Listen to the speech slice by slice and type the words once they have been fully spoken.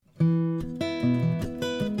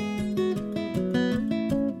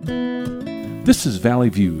This is Valley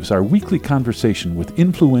Views, our weekly conversation with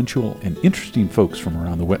influential and interesting folks from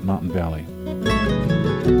around the Wet Mountain Valley.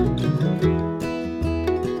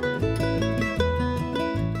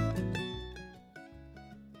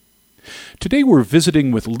 Today we're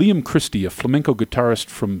visiting with Lliam Christy, a flamenco guitarist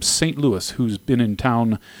from St. Louis who's been in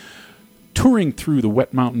town touring through the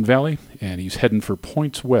Wet Mountain Valley, and he's heading for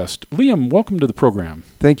points west. Lliam, welcome to the program.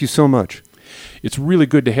 Thank you so much. It's really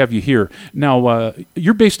good to have you here. Now,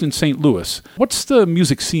 you're based in St. Louis. What's the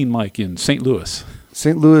music scene like in St. Louis?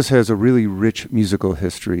 St. Louis has a really rich musical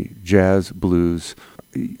history, jazz, blues.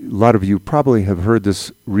 A lot of you probably have heard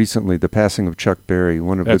this recently, the passing of Chuck Berry,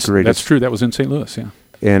 one of the greatest. That's true. That was in St. Louis, yeah.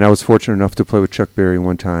 And I was fortunate enough to play with Chuck Berry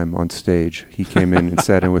one time on stage. He came in and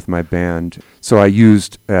sat in with my band. So he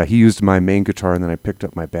used my main guitar, and then I picked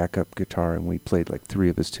up my backup guitar, and we played like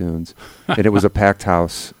 3 of his tunes. And it was a packed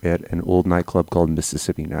house at an old nightclub called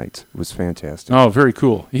Mississippi Nights. It was fantastic. Oh, very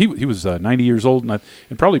cool. He was 90 years old and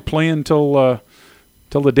probably playing till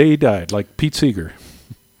the day he died, like Pete Seeger.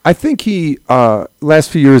 I think he,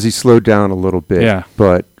 last few years, he slowed down a little bit. Yeah.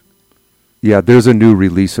 But yeah, there's a new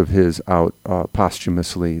release of his out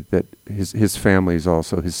posthumously that his family is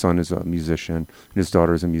also, his son is a musician, and his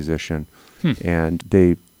daughter is a musician. And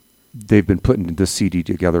they've been putting this CD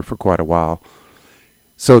together for quite a while.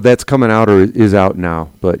 So that's coming out or is out now.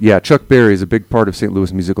 But yeah, Chuck Berry is a big part of St.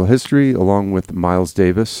 Louis musical history, along with Miles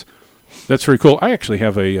Davis. That's very cool. I actually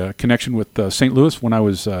have a connection with St. Louis. When I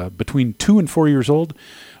was between 2 and 4 years old,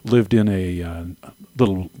 lived in a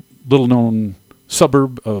little-known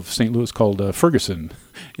suburb of St. Louis called Ferguson,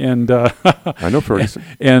 and I know Ferguson.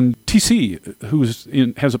 And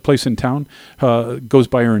TC, has a place in town, goes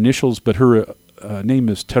by her initials, but her name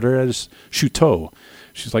is Thérèse Chouteau.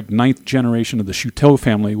 She's like 9th generation of the Chouteau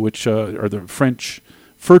family, which are the French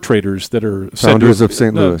fur traders that are founders of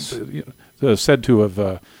St. Louis, said to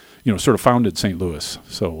have sort of founded St. Louis.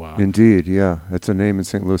 So indeed, yeah, it's a name in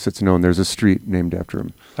St. Louis. It's known. There's a street named after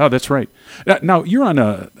him. Oh, that's right. Now you're on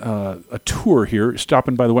a tour here,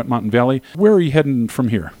 stopping by the Wet Mountain Valley. Where are you heading from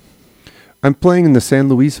here? I'm playing in the San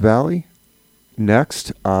Luis Valley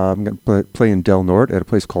next. I'm going to play in Del Norte at a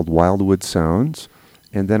place called Wildwood Sounds,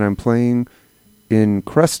 and then I'm playing in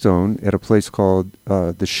Crestone at a place called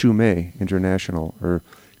the Shumei International, or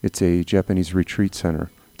it's a Japanese retreat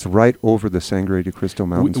center. It's right over the Sangre de Cristo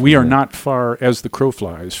Mountains. We are not far as the crow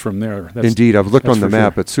flies from there. Indeed. I've looked on the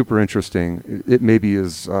map. Sure. It's super interesting. It maybe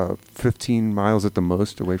is 15 miles at the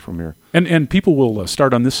most away from here. And people will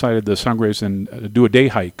start on this side of the Sangres and do a day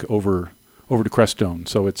hike over to Crestone.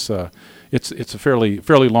 So it's a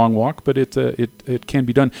fairly long walk, but it can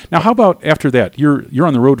be done. Now, how about after that? You're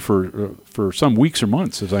on the road for some weeks or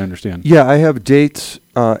months, as I understand. Yeah, I have dates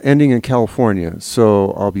ending in California.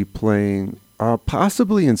 So I'll be playing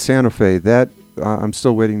possibly in Santa Fe. That I'm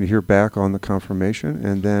still waiting to hear back on the confirmation,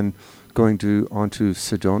 and then going on to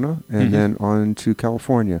Sedona, and then on to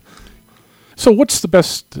California. So what's the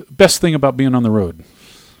best thing about being on the road?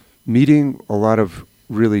 Meeting a lot of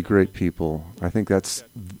really great people. I think that's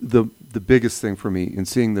the biggest thing for me, in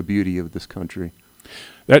seeing the beauty of this country.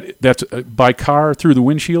 That's by car through the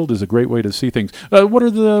windshield is a great way to see things.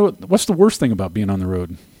 What's the worst thing about being on the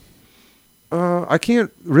road? I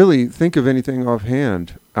can't really think of anything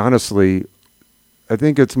offhand. Honestly, I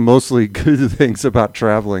think it's mostly good things about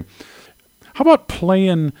traveling. How about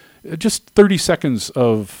playing just 30 seconds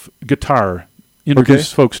of guitar?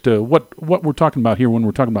 Introduce folks to what we're talking about here when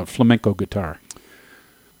we're talking about flamenco guitar.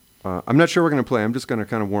 I'm not sure we're going to play. I'm just going to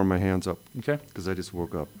kind of warm my hands up. Okay. Because I just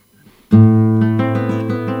woke up.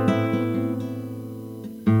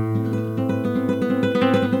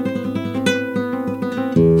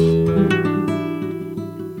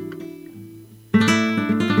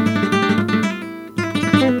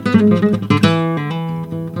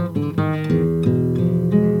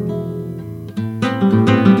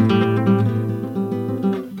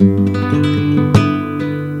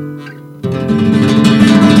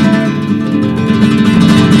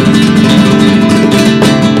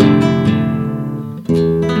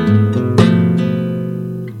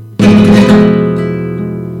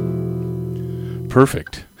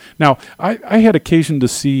 Perfect. Now, I had occasion to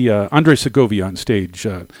see Andre Segovia on stage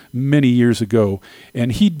many years ago,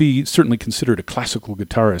 and he'd be certainly considered a classical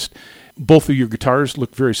guitarist. Both of your guitars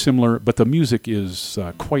look very similar, but the music is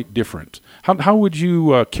quite different. How would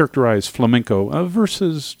you characterize flamenco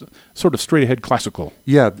versus sort of straight-ahead classical?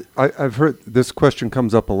 Yeah, I've heard this question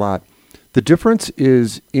comes up a lot. The difference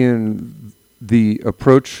is in the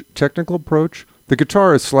approach, technical approach. The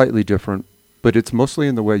guitar is slightly different, but it's mostly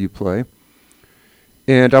in the way you play.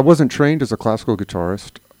 And I wasn't trained as a classical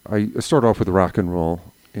guitarist. I started off with rock and roll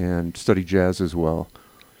and studied jazz as well.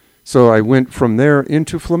 So I went from there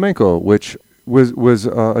into flamenco, which was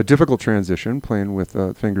a difficult transition, playing with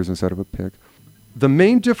fingers instead of a pick. The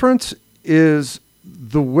main difference is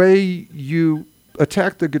the way you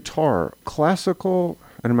attack the guitar. Classical,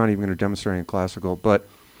 and I'm not even going to demonstrate any classical, but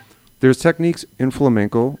there's techniques in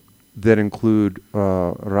flamenco that include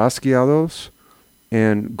rasgueados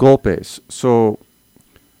and golpes. So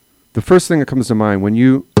the first thing that comes to mind, when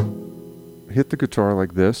you hit the guitar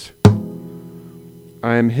like this,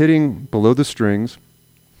 I'm hitting below the strings,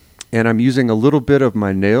 and I'm using a little bit of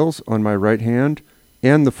my nails on my right hand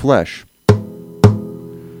and the flesh.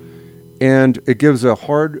 And it gives a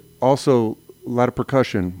hard, also a lot of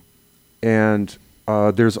percussion. And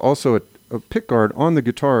there's also a pick guard on the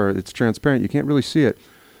guitar. It's transparent. You can't really see it.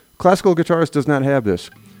 Classical guitarist does not have this.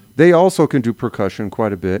 They also can do percussion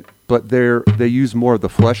quite a bit, but they use more of the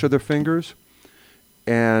flesh of their fingers,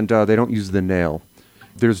 and they don't use the nail.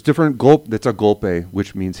 There's different that's a golpe,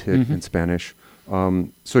 which means hit in Spanish.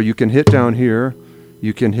 So you can hit down here,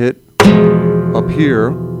 you can hit up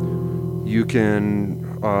here, you can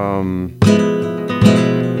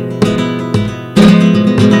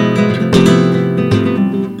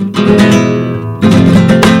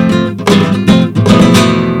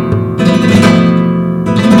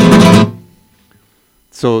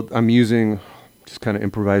so I'm using, just kind of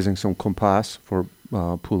improvising some compás for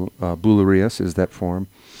bulerías is that form.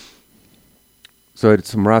 So I did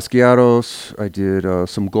some rasgueados, I did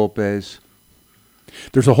some golpes.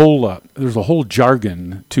 There's a whole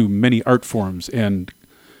jargon to many art forms, and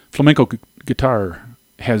flamenco guitar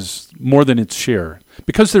has more than its share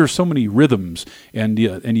because there are so many rhythms and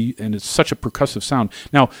it's such a percussive sound.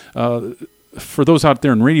 Now, for those out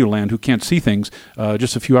there in Radio Land who can't see things,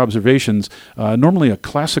 just a few observations. Normally, a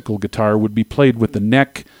classical guitar would be played with the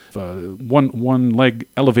neck, one leg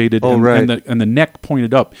elevated, right. and the neck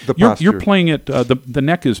pointed up. You're playing it. The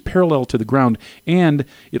neck is parallel to the ground, and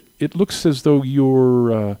it looks as though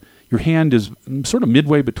your hand is sort of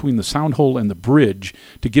midway between the sound hole and the bridge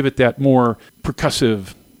to give it that more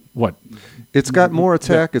percussive. What? It's got more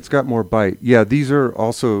attack. It's got more bite. Yeah, these are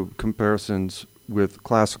also comparisons with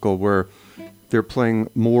classical where they're playing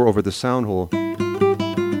more over the sound hole.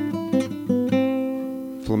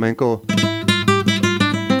 Flamenco.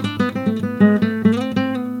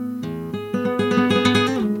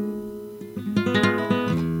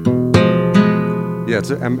 Yeah,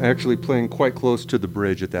 I'm actually playing quite close to the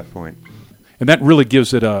bridge at that point. And that really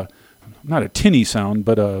gives it not a tinny sound,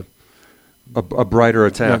 but a brighter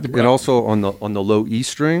attack. And also on the low E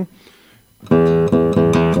string,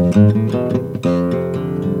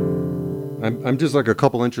 I'm just like a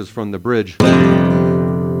couple inches from the bridge.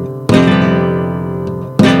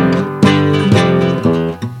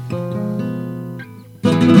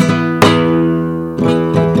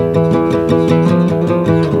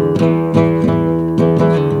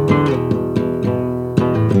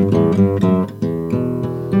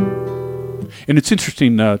 And it's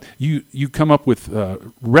interesting, you come up with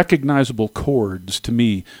recognizable chords to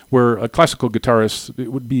me, where a classical guitarist,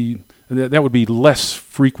 that would be less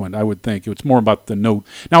frequent, I would think. It's more about the note.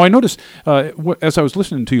 Now, I noticed, as I was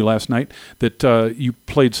listening to you last night, that you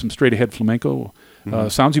played some straight-ahead flamenco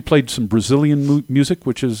sounds. You played some Brazilian music,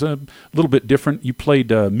 which is a little bit different. You played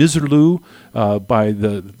Miserlou by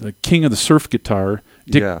the king of the surf guitar,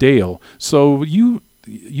 Dick Dale. So you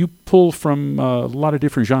pull from a lot of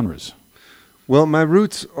different genres. Well, my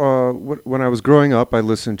roots, when I was growing up, I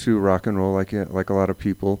listened to rock and roll like a lot of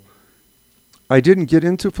people. I didn't get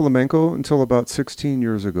into flamenco until about 16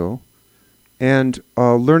 years ago. And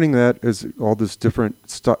learning that as all this different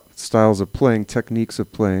styles of playing, techniques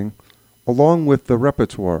of playing, along with the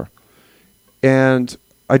repertoire. And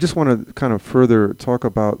I just want to kind of further talk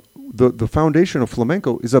about the foundation of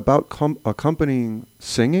flamenco is about accompanying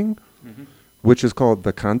singing, which is called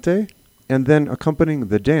the cante, and then accompanying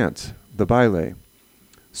the dance, the baile.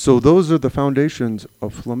 So those are the foundations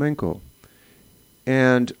of flamenco.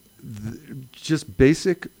 And just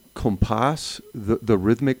basic compás, the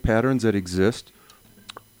rhythmic patterns that exist.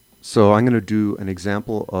 So I'm going to do an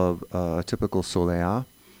example of a typical soleá.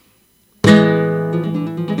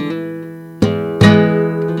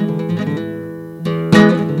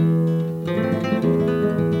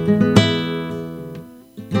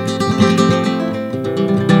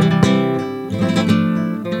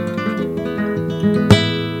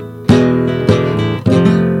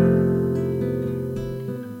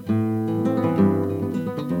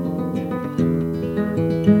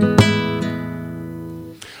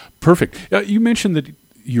 Perfect. You mentioned that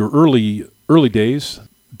your early days,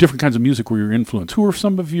 different kinds of music were your influence. Who were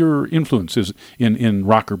some of your influences in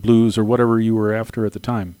rock or blues or whatever you were after at the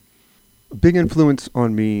time? A big influence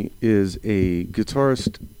on me is a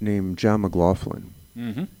guitarist named John McLaughlin,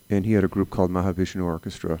 and he had a group called Mahavishnu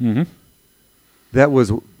Orchestra. That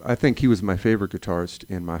was, I think he was my favorite guitarist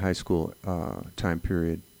in my high school time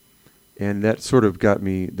period. And that sort of got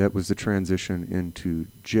me, that was the transition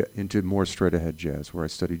into more straight-ahead jazz, where I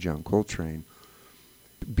studied John Coltrane.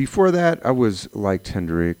 Before that, I liked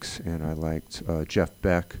Hendrix, and I liked Jeff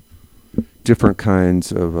Beck, different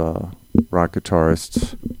kinds of rock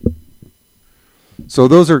guitarists. So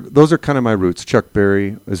those are kind of my roots. Chuck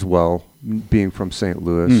Berry as well, being from St.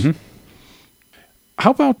 Louis.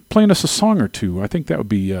 How about playing us a song or two? I think that'd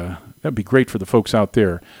be great for the folks out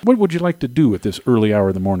there. What would you like to do at this early hour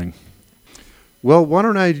of the morning? Well, why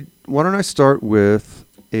don't I start with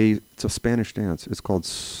it's a Spanish dance. It's called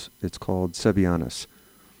Sevillanas.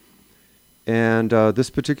 And this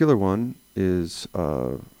particular one is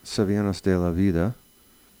Sevillanas de la Vida.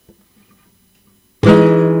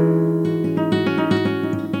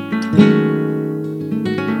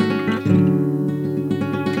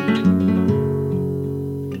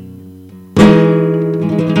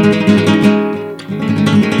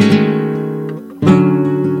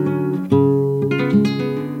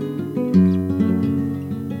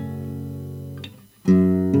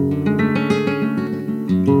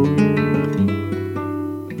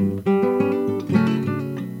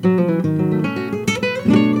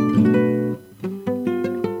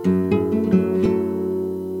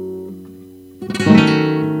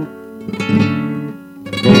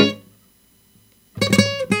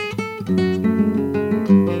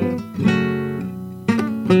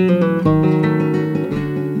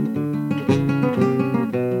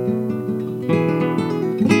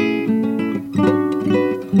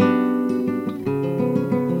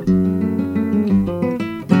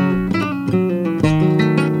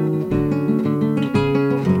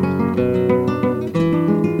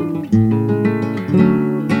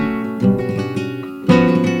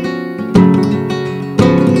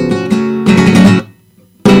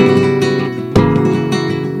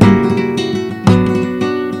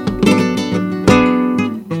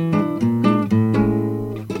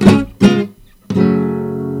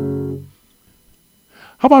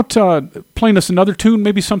 How about playing us another tune,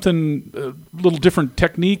 maybe something a little different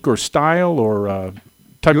technique or style or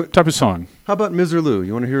type of song? How about Miserlou?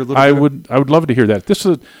 You want to hear a little bit? I would love to hear that. This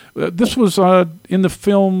was in the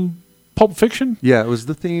film Pulp Fiction? Yeah, it was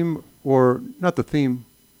the theme, or not the theme.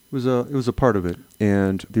 It was a part of it.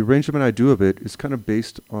 And the arrangement I do of it is kind of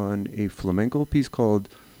based on a flamenco piece called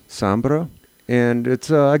Sambra. And it's,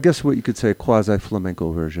 I guess what you could say, a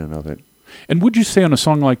quasi-flamenco version of it. And would you say on a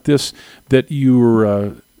song like this that you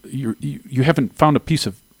haven't found a piece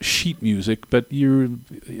of sheet music, but you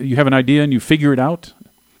have an idea and you figure it out?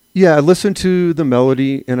 Yeah, I listen to the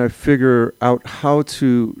melody and I figure out how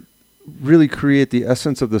to really create the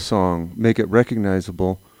essence of the song, make it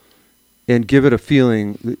recognizable, and give it a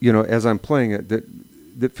feeling, as I'm playing it,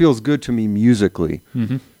 that feels good to me musically.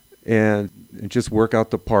 And just work out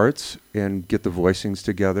the parts and get the voicings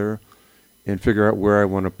together and figure out where I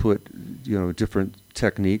want to put, different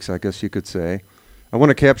techniques, I guess you could say. I want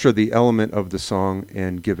to capture the element of the song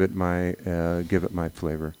and give it my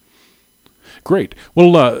flavor. Great.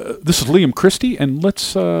 Well, this is Lliam Christy, and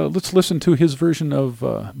let's listen to his version of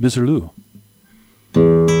Miserlou.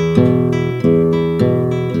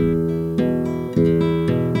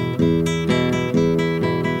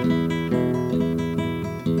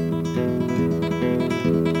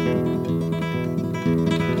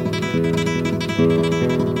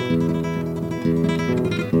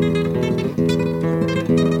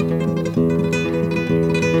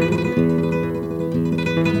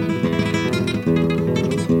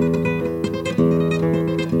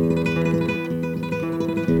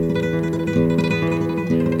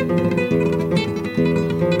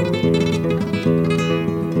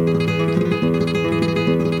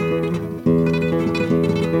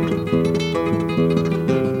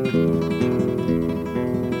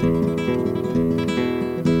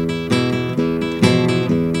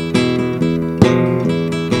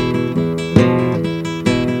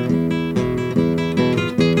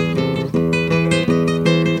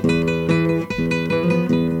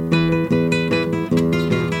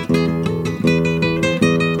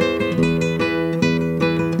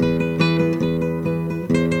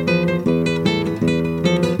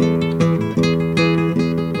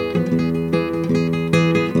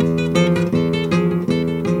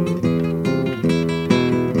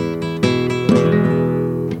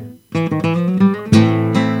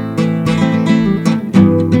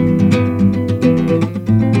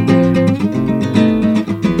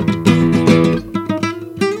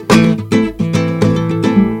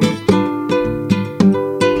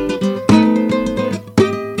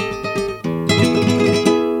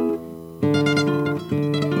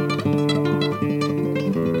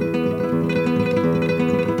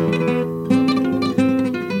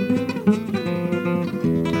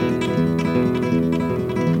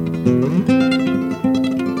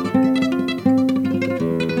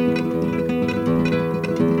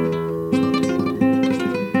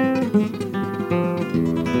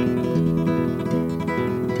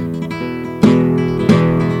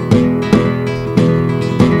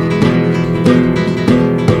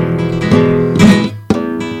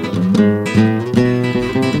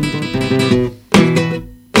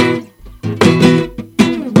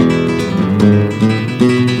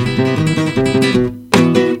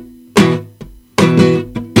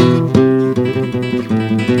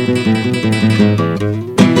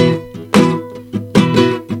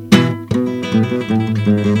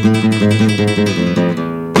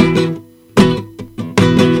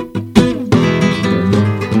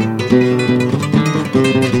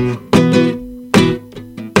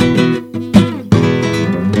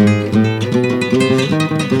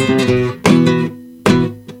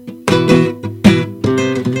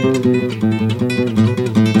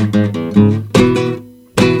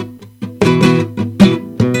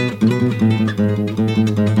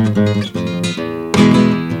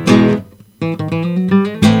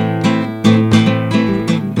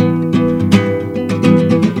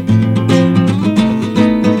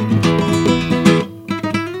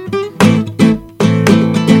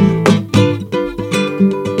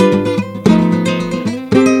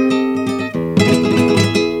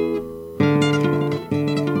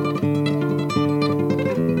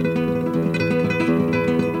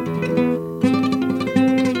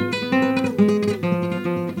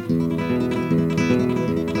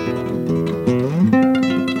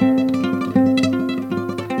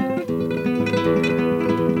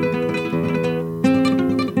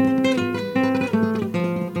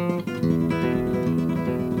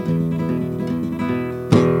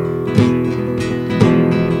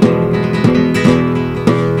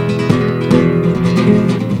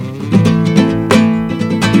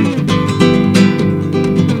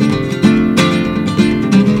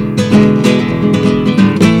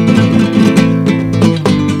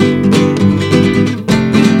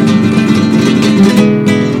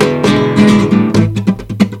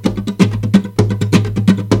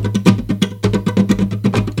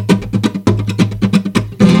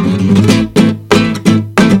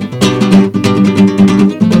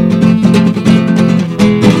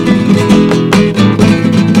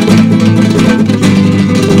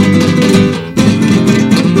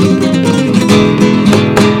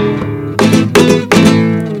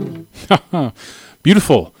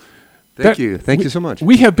 Beautiful. Thank you. Thank you so much.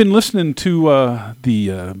 We have been listening to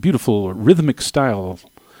the beautiful rhythmic style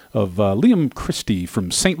of Lliam Christy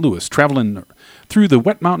from St. Louis, traveling through the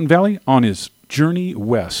Wet Mountain Valley on his journey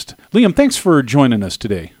west. Lliam, thanks for joining us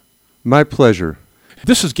today. My pleasure.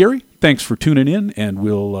 This is Gary. Thanks for tuning in, and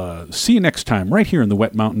we'll see you next time right here in the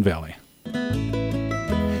Wet Mountain Valley.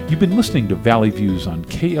 You've been listening to Valley Views on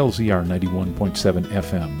KLZR 91.7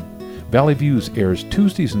 FM. Valley Views airs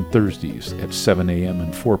Tuesdays and Thursdays at 7 a.m.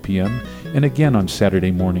 and 4 p.m. and again on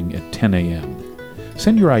Saturday morning at 10 a.m.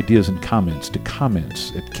 Send your ideas and comments to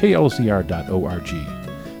comments@klzr.org.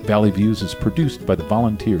 Valley Views is produced by the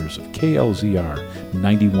volunteers of KLZR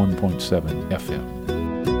 91.7 FM.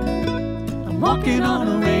 I'm walking on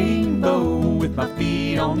a rainbow with my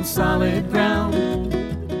feet on solid ground.